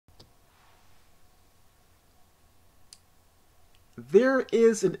there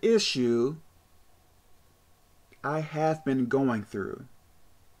is an issue I have been going through.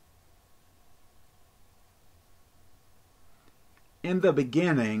 In the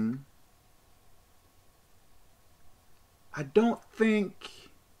beginning, I don't think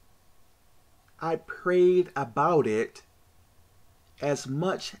I prayed about it as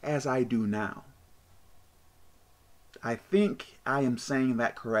much as I do now. I think I am saying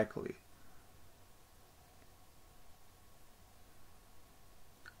that correctly.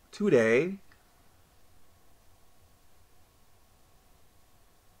 Today,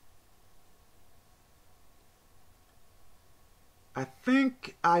 I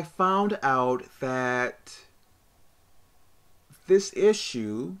think I found out that this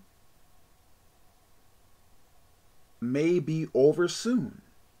issue may be over soon.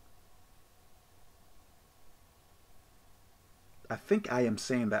 I think I am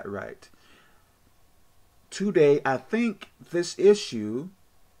saying that right. Today, I think this issue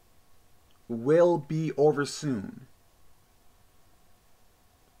will be over soon.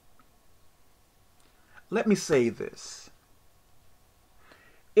 Let me say this.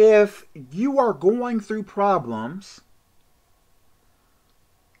 If you are going through problems,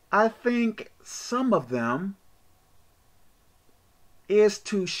 I think some of them is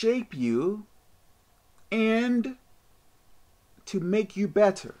to shape you and to make you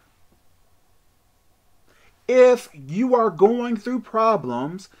better. If you are going through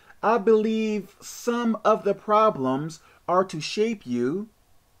problems, I believe some of the problems are to shape you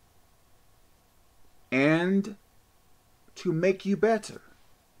and to make you better.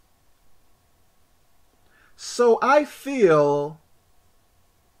 So I feel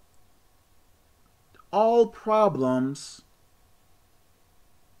all problems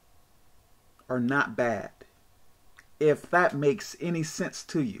are not bad, if that makes any sense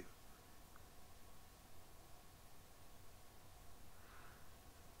to you.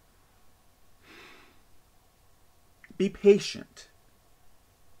 Be patient.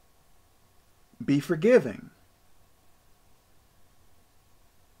 Be forgiving.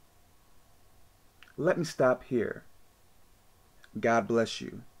 Let me stop here. God bless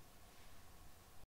you.